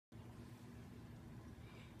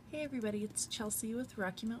Hey everybody, it's Chelsea with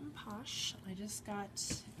Rocky Mountain Posh. I just got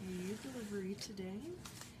a delivery today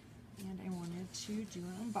and I wanted to do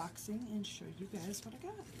an unboxing and show you guys what I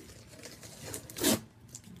got.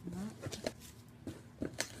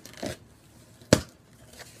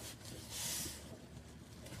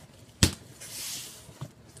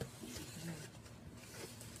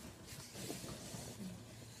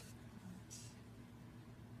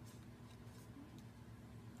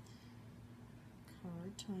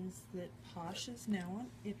 Card telling us that Posh is now on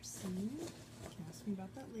u.s.a. You can ask me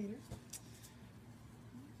about that later.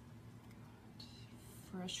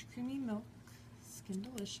 Fresh creamy milk, Skin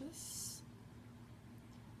Delicious.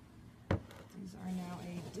 These are now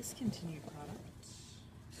a discontinued product.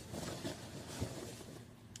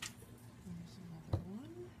 There's another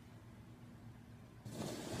one.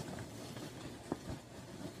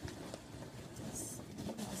 Let's see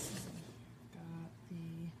what else is in. Got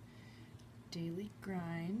the Daily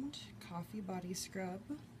Grind Coffee Body Scrub.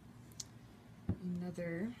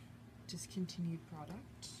 Another discontinued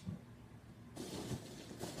product.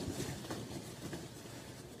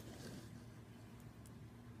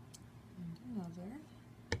 Another.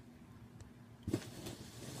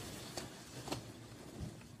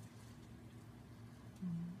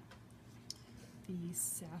 The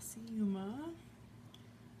Sassy u.s.a.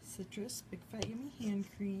 Citrus Big Fat Yummy Hand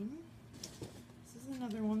Cream. This is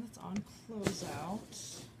another one that's on closeout.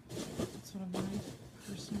 It's one of my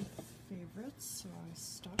personal favorites, so I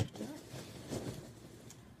stocked it.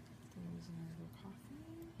 There's another coffee.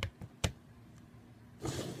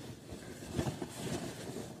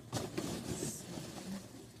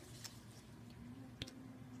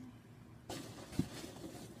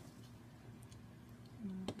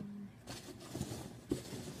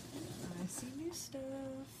 I see new stuff.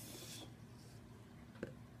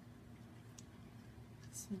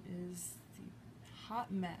 This one is the Hot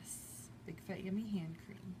Mess Big Fat Yummy Hand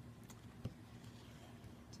Cream.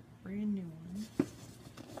 It's a brand new one.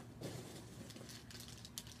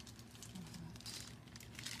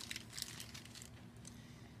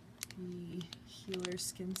 The Healer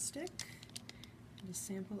Skin Stick and a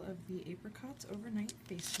sample of the Apricots Overnight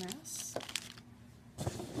Face Mask.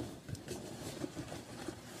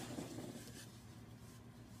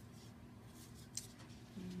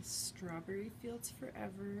 The Strawberry Fields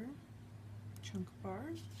Forever Chunk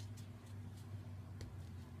Bar.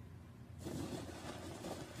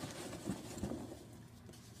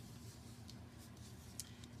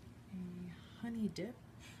 A Honey Dip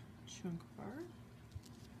Chunk Bar.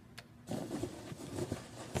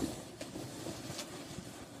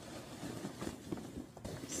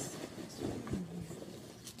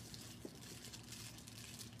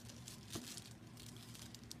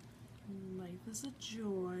 Life is a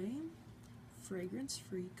Joy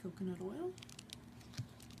Fragrance-Free Coconut Oil.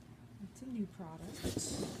 It's a new product.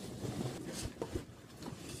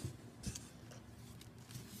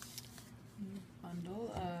 A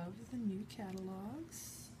bundle of the new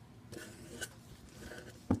catalogs.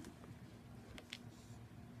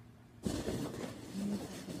 And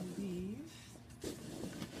I believe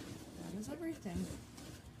that is everything.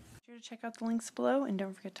 Be sure to check out the links below and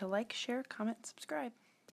don't forget to like, share, comment, subscribe.